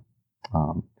more.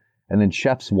 And then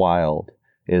Chef's Wild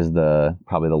is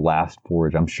probably the last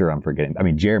forage. I'm sure I'm forgetting. I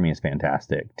mean, Jeremy is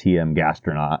fantastic. TM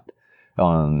Gastronaut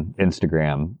on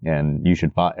Instagram, and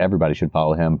everybody should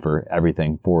follow him for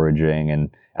everything foraging and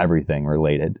everything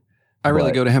related. I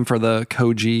really go to him for the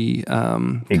Koji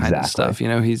kind of stuff.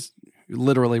 He's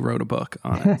literally wrote a book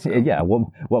on it. So. Yeah,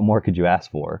 what more could you ask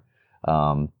for?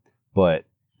 But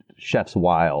Chef's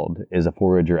Wild is a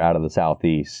forager out of the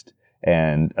Southeast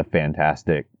and a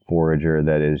fantastic forager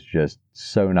that is just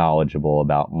so knowledgeable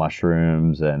about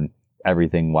mushrooms and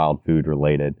everything wild food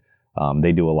related.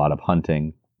 They do a lot of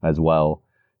hunting as well.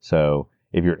 So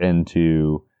if you're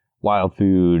into wild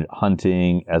food,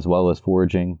 hunting, as well as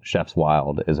foraging, Chef's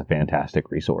Wild is a fantastic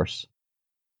resource.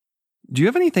 Do you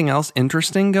have anything else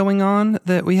interesting going on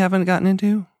that we haven't gotten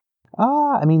into?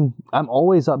 I mean, I'm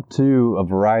always up to a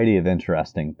variety of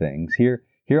interesting things. Here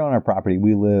on our property,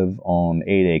 we live on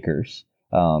 8 acres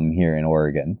here in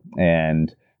Oregon,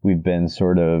 and we've been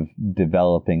sort of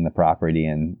developing the property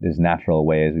in as natural a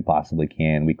way as we possibly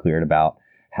can. We cleared about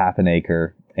half an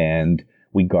acre and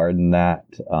we garden that.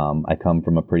 I come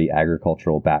from a pretty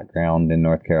agricultural background in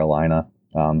North Carolina,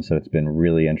 so it's been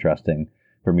really interesting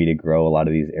for me to grow a lot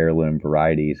of these heirloom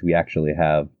varieties. We actually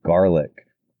have garlic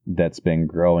that's been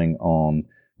growing on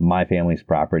my family's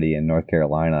property in North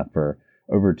Carolina for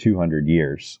over 200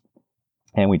 years.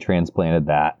 And we transplanted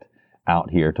that out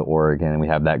here to Oregon, and we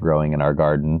have that growing in our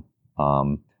garden.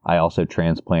 I also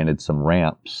transplanted some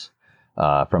ramps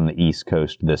from the East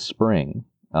Coast this spring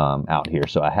out here.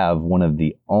 So I have one of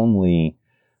the only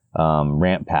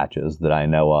ramp patches that I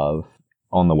know of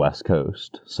on the West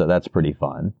Coast. So that's pretty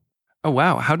fun. Oh,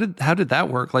 wow. How did that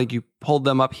work? Like you pulled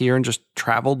them up here and just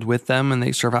traveled with them and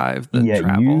they survived the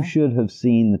travel? You should have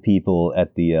seen the people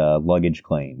at the luggage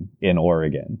claim in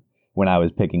Oregon when I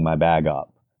was picking my bag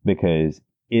up, because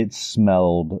it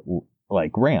smelled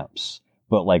like ramps,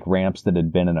 but like ramps that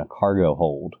had been in a cargo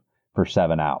hold for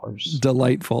 7 hours.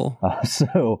 Delightful.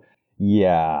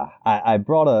 Yeah, I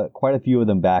brought quite a few of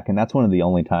them back, and that's one of the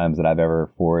only times that I've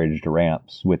ever foraged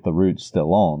ramps with the roots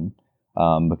still on.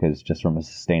 Because just from a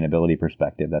sustainability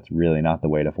perspective, that's really not the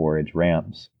way to forage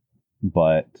ramps.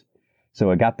 But so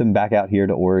I got them back out here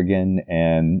to Oregon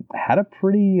and had a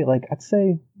pretty, I'd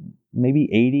say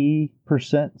maybe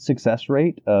 80% success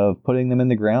rate of putting them in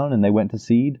the ground, and they went to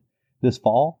seed this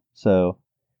fall. So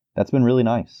that's been really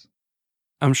nice.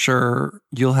 I'm sure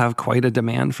you'll have quite a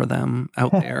demand for them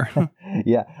out there.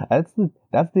 Yeah, that's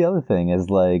the other thing is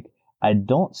I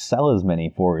don't sell as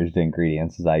many foraged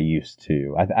ingredients as I used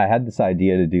to. I had this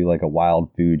idea to do a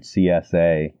wild food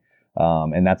CSA,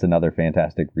 and that's another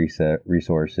fantastic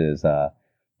resource is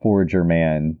Forager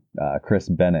Man, Chris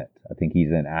Bennett. I think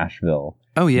he's in Asheville.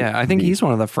 Oh, yeah. I think he's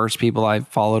one of the first people I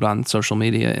followed on social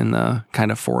media in the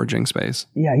kind of foraging space.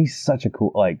 Yeah, he's such a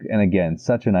cool, and again,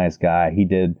 such a nice guy. He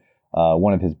did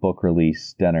one of his book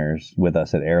release dinners with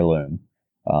us at Heirloom.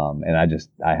 And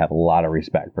I have a lot of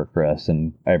respect for Chris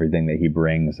and everything that he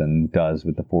brings and does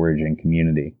with the foraging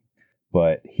community.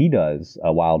 but he does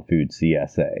a wild food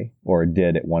CSA, or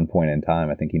did at one point in time.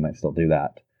 I think he might still do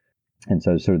that. And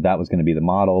so sort of that was going to be the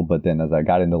model. But then as I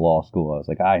got into law school, I was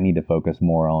like, I need to focus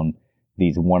more on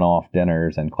these one-off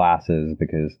dinners and classes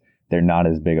because they're not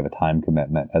as big of a time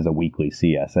commitment as a weekly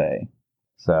CSA.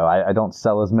 So I don't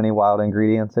sell as many wild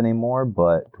ingredients anymore,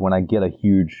 but when I get a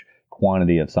huge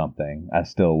quantity of something, I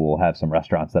still will have some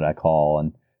restaurants that I call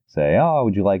and say, oh,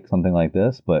 would you like something like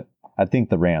this? But I think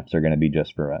the ramps are going to be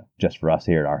just for us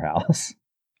here at our house.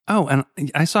 Oh, and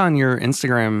I saw on your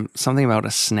Instagram something about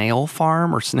a snail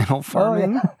farm or snail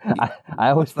farming. Oh, yeah. I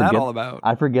always forget. What's that all about?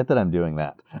 I forget that I'm doing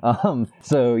that.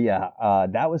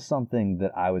 That was something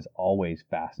that I was always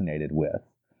fascinated with.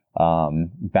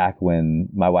 Back when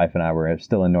my wife and I were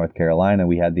still in North Carolina,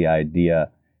 we had the idea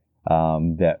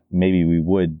that maybe we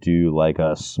would do like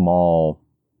a small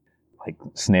like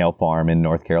snail farm in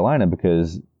North Carolina,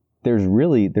 because there's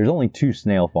only 2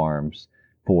 snail farms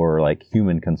for like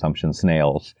human consumption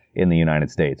snails in the United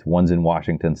States. One's in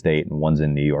Washington State and one's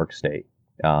in New York State.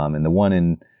 And the one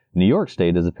in New York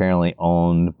State is apparently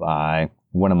owned by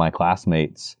one of my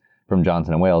classmates from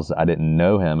Johnson & Wales. I didn't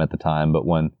know him at the time, but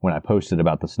when I posted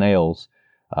about the snails,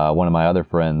 one of my other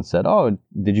friends said, oh,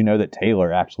 did you know that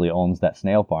Taylor actually owns that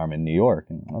snail farm in New York?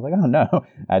 And I was like, oh, no,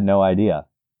 I had no idea.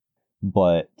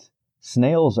 But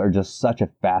snails are just such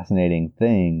a fascinating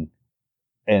thing.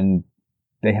 And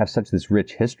they have such this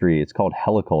rich history. It's called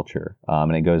heliculture.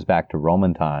 And it goes back to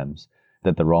Roman times,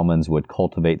 that the Romans would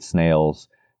cultivate snails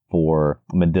for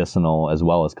medicinal as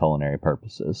well as culinary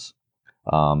purposes.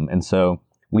 And so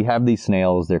we have these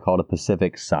snails. They're called a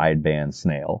Pacific sideband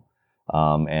snail.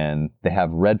 And they have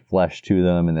red flesh to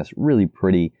them and this really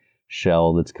pretty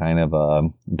shell that's kind of a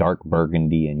dark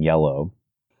burgundy and yellow.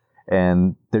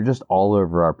 And they're just all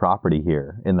over our property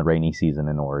here in the rainy season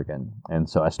in Oregon. And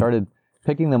so I started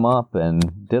picking them up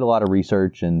and did a lot of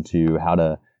research into how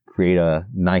to create a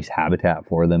nice habitat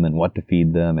for them and what to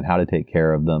feed them and how to take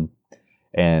care of them.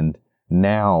 And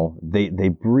now they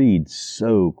breed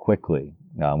so quickly.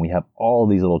 We have all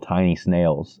these little tiny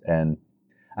snails, and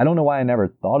I don't know why I never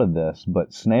thought of this,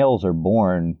 but snails are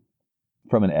born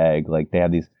from an egg. Like, they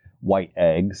have these white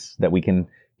eggs that we can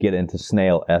get into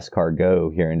snail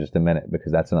escargot here in just a minute,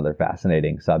 because that's another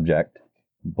fascinating subject.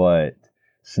 But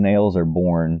snails are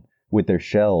born with their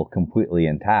shell completely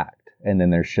intact, and then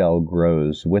their shell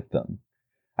grows with them.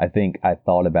 I think I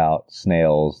thought about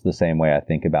snails the same way I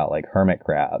think about like hermit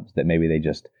crabs, that maybe they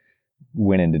just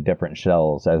went into different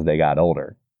shells as they got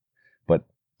older. But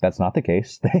that's not the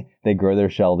case. They grow their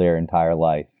shell their entire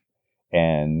life.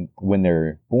 And when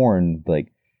they're born,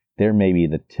 like, they're maybe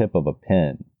the tip of a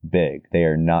pin big. They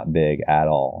are not big at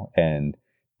all. And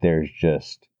there's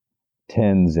just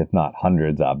tens, if not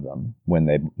hundreds of them when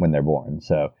they're born.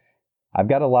 So I've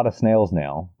got a lot of snails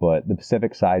now, but the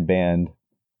Pacific sideband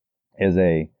is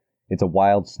it's a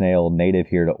wild snail native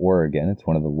here to Oregon. It's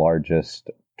one of the largest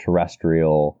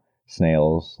terrestrial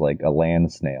snails, like a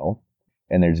land snail.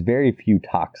 And there's very few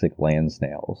toxic land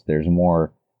snails. There's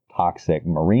more toxic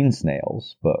marine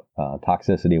snails, but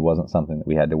toxicity wasn't something that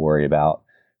we had to worry about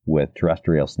with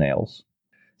terrestrial snails.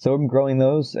 So I'm growing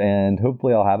those, and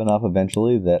hopefully I'll have enough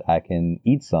eventually that I can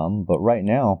eat some. But right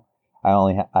now,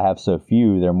 I have so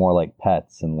few, they're more like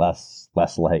pets and less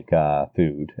like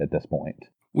food at this point.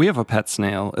 We have a pet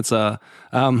snail. It's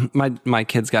my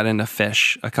kids got into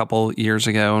fish a couple years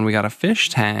ago, and we got a fish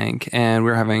tank, and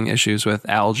we were having issues with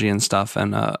algae and stuff.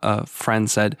 And a friend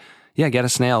said, yeah, get a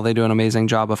snail. They do an amazing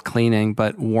job of cleaning,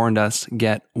 but warned us,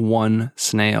 get one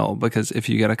snail, because if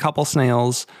you get a couple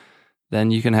snails, then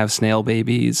you can have snail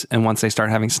babies. And once they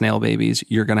start having snail babies,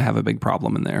 you're going to have a big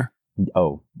problem in there.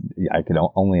 Oh, I could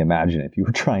only imagine if you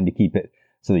were trying to keep it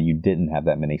so that you didn't have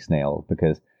that many snails,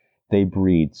 because they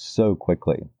breed so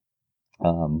quickly.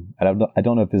 I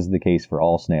don't know if this is the case for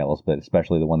all snails, but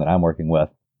especially the one that I'm working with,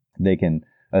 they can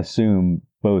assume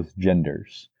both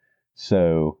genders.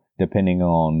 So depending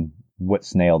on what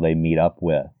snail they meet up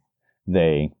with,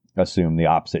 they assume the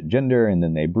opposite gender, and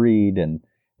then they breed. And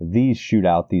these shoot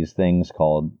out these things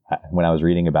called, when I was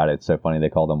reading about it, it's so funny, they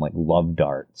call them like love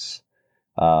darts.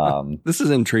 This is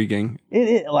intriguing.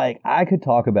 Like, I could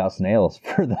talk about snails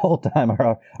for the whole time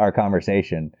of our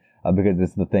conversation, because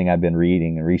it's the thing I've been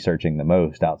reading and researching the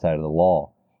most outside of the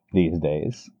law these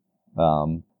days.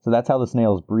 So that's how the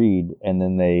snails breed, and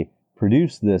then they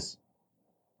produce this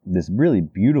really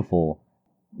beautiful,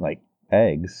 like,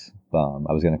 eggs. I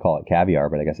was going to call it caviar,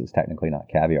 but I guess it's technically not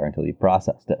caviar until you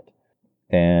processed it.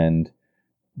 And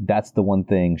that's the one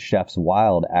thing Chefs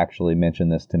Wild actually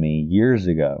mentioned this to me years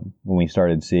ago when we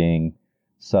started seeing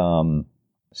some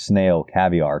snail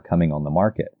caviar coming on the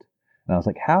market. And I was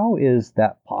like, how is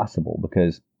that possible?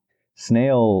 Because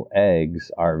snail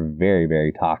eggs are very,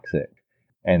 very toxic.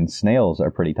 And snails are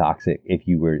pretty toxic if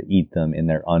you were to eat them in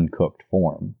their uncooked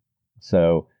form.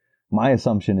 So my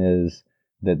assumption is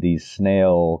that these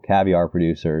snail caviar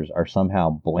producers are somehow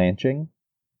blanching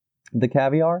the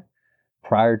caviar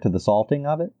prior to the salting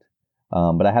of it.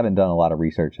 But I haven't done a lot of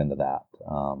research into that.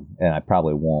 And I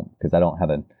probably won't, because I don't have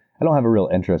a real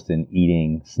interest in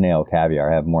eating snail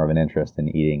caviar. I have more of an interest in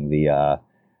eating the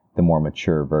more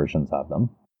mature versions of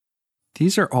them.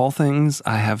 These are all things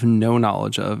I have no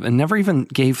knowledge of and never even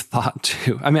gave thought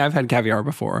to. I mean, I've had caviar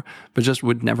before, but just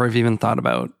would never have even thought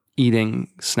about eating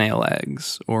snail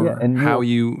eggs or how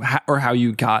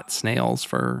you got snails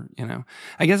for,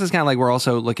 I guess it's kind of like we're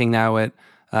also looking now at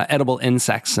edible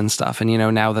insects and stuff. And,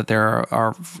 now that there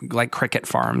are like cricket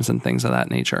farms and things of that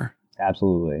nature.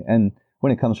 Absolutely. And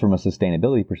when it comes from a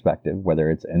sustainability perspective, whether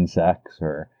it's insects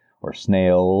or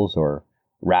snails or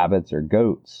rabbits or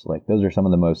goats, like those are some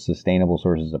of the most sustainable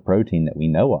sources of protein that we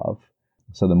know of.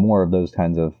 So the more of those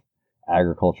kinds of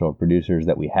agricultural producers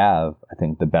that we have, I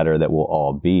think the better that we'll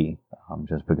all be,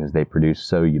 just because they produce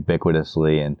so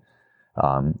ubiquitously, and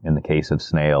in the case of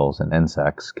snails and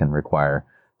insects can require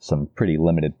some pretty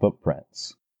limited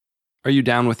footprints. Are you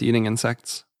down with eating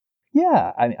insects?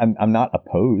 Yeah, I'm not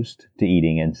opposed to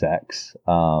eating insects,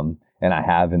 and I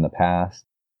have in the past.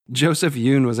 Joseph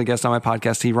Yoon was a guest on my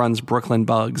podcast. He runs Brooklyn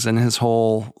Bugs, and his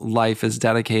whole life is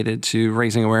dedicated to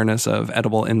raising awareness of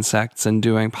edible insects and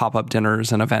doing pop-up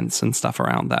dinners and events and stuff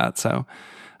around that. So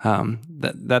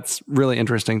that's really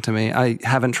interesting to me. I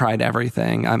haven't tried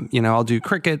everything. I'll do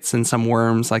crickets and some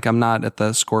worms. Like I'm not at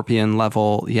the scorpion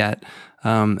level yet,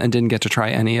 and didn't get to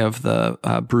try any of the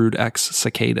Brood X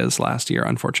cicadas last year,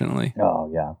 unfortunately. Oh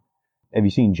yeah. Have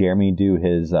you seen Jeremy do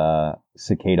his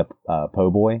cicada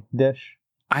po' boy dish?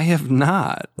 I have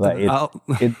not. Like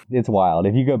it's wild.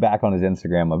 If you go back on his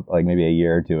Instagram of like maybe a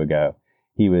year or two ago,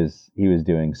 he was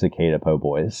doing cicada po'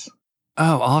 boys.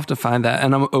 Oh, I'll have to find that.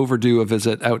 And I'm overdue a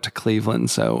visit out to Cleveland,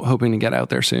 so hoping to get out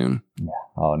there soon. Yeah.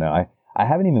 Oh no, I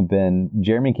haven't even been.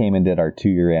 Jeremy came and did our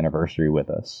 2-year anniversary with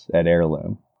us at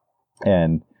Heirloom,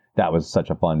 and that was such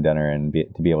a fun dinner. And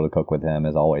to be able to cook with him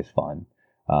is always fun.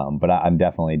 But I'm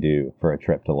definitely due for a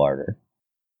trip to Larder.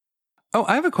 Oh,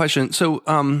 I have a question. So,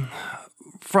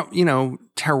 from,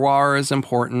 terroir is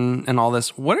important and all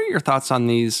this. What are your thoughts on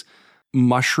these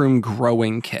mushroom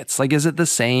growing kits? Like, is it the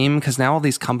same? Because now all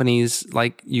these companies,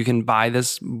 like, you can buy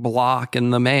this block in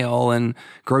the mail and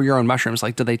grow your own mushrooms.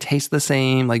 Like, do they taste the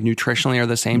same? Like, nutritionally are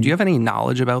the same? Do you have any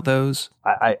knowledge about those?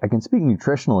 I can speak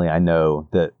nutritionally. I know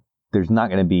that there's not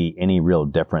going to be any real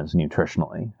difference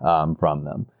nutritionally from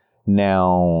them.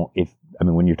 Now,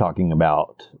 when you're talking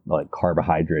about like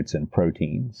carbohydrates and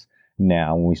proteins,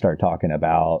 now when we start talking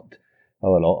about a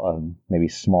little maybe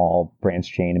small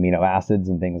branch chain amino acids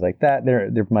and things like that,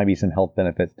 there might be some health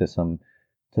benefits to some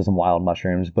wild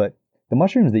mushrooms. But the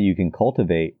mushrooms that you can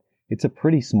cultivate, it's a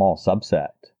pretty small subset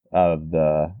of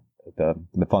the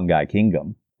fungi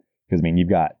kingdom. Because you've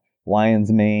got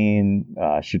lion's mane,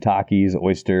 shiitakes,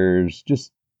 oysters.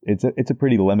 Just it's a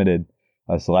pretty limited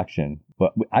selection.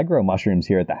 But I grow mushrooms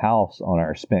here at the house on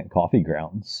our spent coffee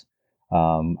grounds.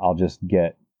 I'll just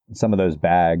get some of those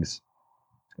bags,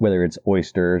 whether it's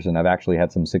oysters, and I've actually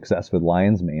had some success with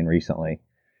lion's mane recently,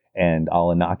 and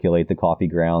I'll inoculate the coffee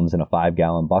grounds in a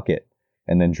 5-gallon bucket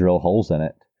and then drill holes in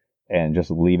it and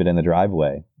just leave it in the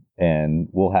driveway. And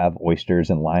we'll have oysters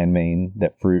and lion mane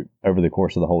that fruit over the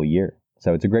course of the whole year.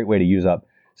 So it's a great way to use up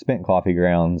spent coffee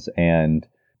grounds and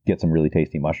get some really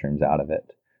tasty mushrooms out of it.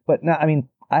 But now,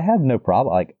 I have no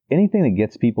problem. Like anything that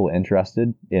gets people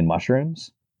interested in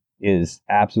mushrooms is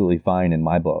absolutely fine in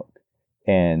my book.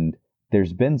 And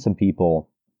there's been some people,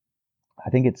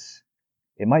 I think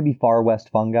it might be Far West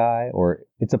Fungi, or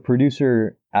it's a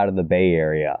producer out of the Bay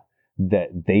Area that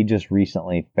they just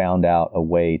recently found out a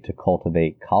way to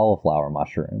cultivate cauliflower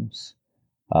mushrooms.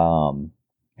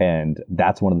 And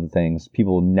that's one of the things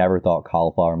people never thought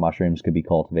cauliflower mushrooms could be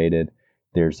cultivated.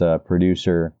 There's a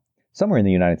producer somewhere in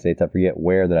the United States, I forget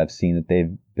where, that I've seen that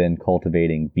they've been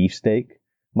cultivating beefsteak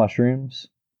mushrooms,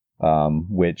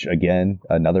 which again,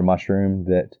 another mushroom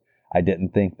that I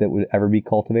didn't think that would ever be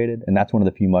cultivated. And that's one of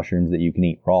the few mushrooms that you can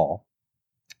eat raw.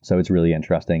 So it's really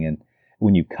interesting. And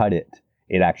when you cut it,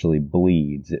 it actually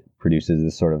bleeds. It produces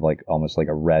this sort of like almost like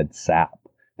a red sap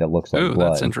that looks like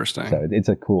blood. That's interesting. So it's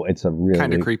a really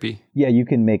kind of creepy. Yeah, you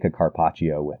can make a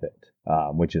carpaccio with it,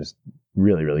 which is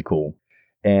really, really cool.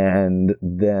 And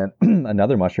then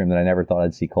another mushroom that I never thought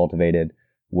I'd see cultivated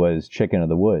was chicken of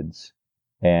the woods.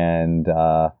 And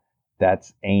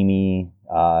that's Amy.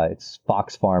 It's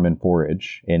Fox Farm and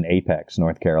Forage in Apex,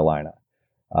 North Carolina.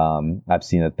 I've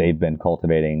seen that they've been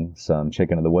cultivating some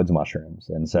chicken of the woods mushrooms.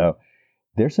 And so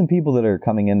there's some people that are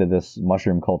coming into this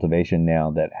mushroom cultivation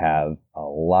now that have a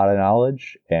lot of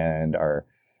knowledge and are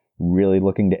really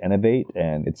looking to innovate,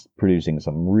 and it's producing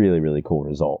some really, really cool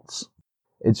results.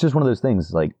 It's just one of those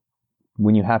things, like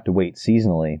when you have to wait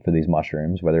seasonally for these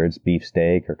mushrooms, whether it's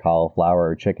beefsteak or cauliflower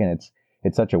or chicken,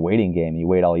 it's such a waiting game. You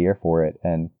wait all year for it.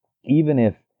 And even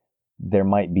if there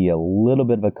might be a little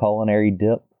bit of a culinary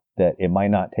dip, that it might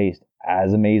not taste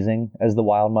as amazing as the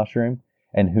wild mushroom,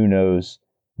 and who knows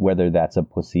whether that's a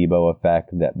placebo effect,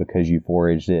 that because you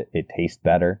foraged it, it tastes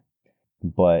better.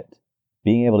 But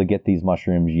being able to get these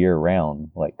mushrooms year round,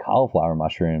 like cauliflower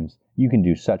mushrooms, you can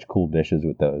do such cool dishes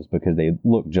with those because they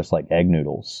look just like egg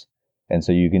noodles. And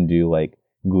so you can do like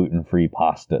gluten-free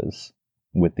pastas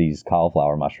with these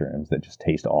cauliflower mushrooms that just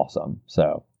taste awesome.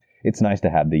 So it's nice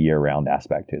to have the year-round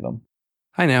aspect to them.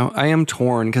 I know. I am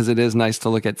torn because it is nice to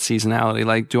look at seasonality.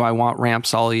 Like, do I want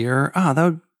ramps all year? That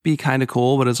would be kind of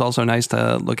cool, but it's also nice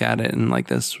to look at it in like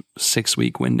this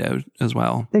 6-week window as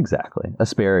well. Exactly.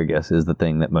 Asparagus is the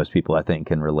thing that most people, I think,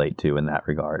 can relate to in that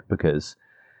regard, because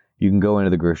you can go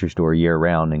into the grocery store year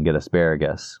round and get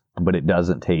asparagus, but it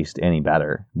doesn't taste any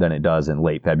better than it does in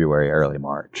late February, early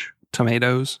March.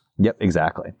 Tomatoes? Yep,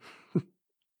 exactly.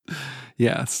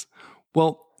 Yes.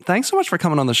 Well, thanks so much for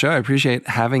coming on the show. I appreciate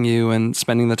having you and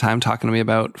spending the time talking to me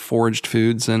about foraged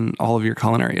foods and all of your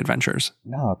culinary adventures.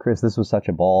 No, Chris, this was such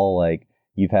a ball. Like,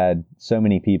 you've had so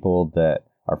many people that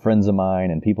are friends of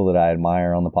mine and people that I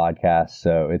admire on the podcast.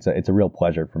 So it's a real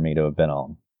pleasure for me to have been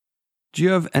on. Do you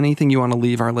have anything you want to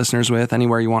leave our listeners with?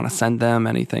 Anywhere you want to send them?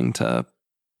 Anything to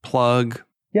plug?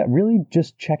 Yeah, really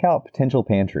just check out Potential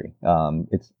Pantry.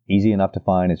 It's easy enough to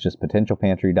find. It's just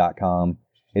potentialpantry.com.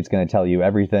 It's going to tell you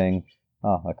everything.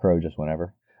 Oh, a crow just went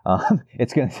over.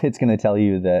 It's gonna tell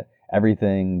you that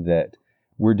everything that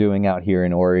we're doing out here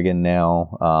in Oregon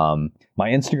now. My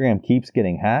Instagram keeps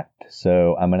getting hacked,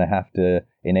 so I'm gonna have to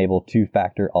enable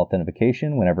 2-factor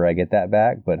authentication whenever I get that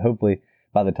back. But hopefully,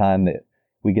 by the time that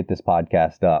we get this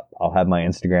podcast up, I'll have my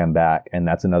Instagram back, and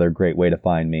that's another great way to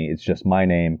find me. It's just my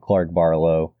name, Clark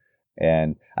Barlow,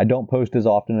 and I don't post as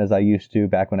often as I used to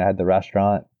back when I had the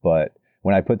restaurant, but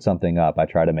when I put something up, I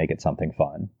try to make it something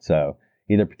fun. So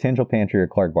either Potential Pantry or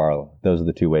Clark Barlow. Those are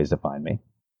the 2 ways to find me.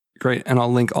 Great. And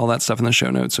I'll link all that stuff in the show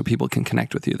notes so people can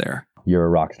connect with you there. You're a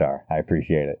rock star. I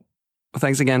appreciate it. Well,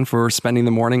 thanks again for spending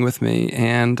the morning with me.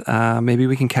 And maybe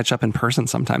we can catch up in person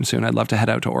sometime soon. I'd love to head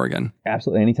out to Oregon.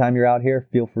 Absolutely. Anytime you're out here,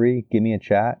 feel free. Give me a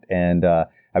chat. And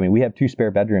we have 2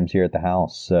 spare bedrooms here at the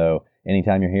house. So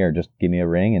anytime you're here, just give me a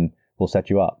ring and we'll set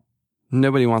you up.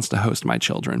 Nobody wants to host my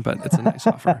children, but it's a nice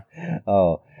offer.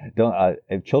 Oh, don't.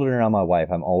 If children are on my wife,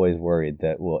 I'm always worried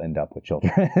that we'll end up with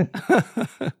children.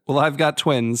 Well, I've got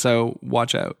twins, so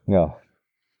watch out. No.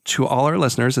 To all our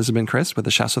listeners, this has been Chris with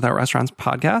the Chefs Without Restaurants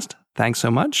podcast. Thanks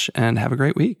so much and have a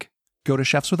great week. Go to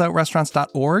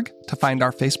chefswithoutrestaurants.org to find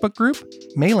our Facebook group,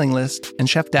 mailing list, and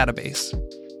chef database.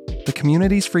 The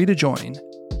community's free to join.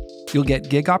 You'll get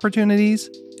gig opportunities,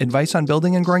 advice on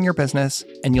building and growing your business,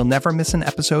 and you'll never miss an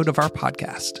episode of our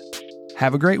podcast.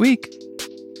 Have a great week.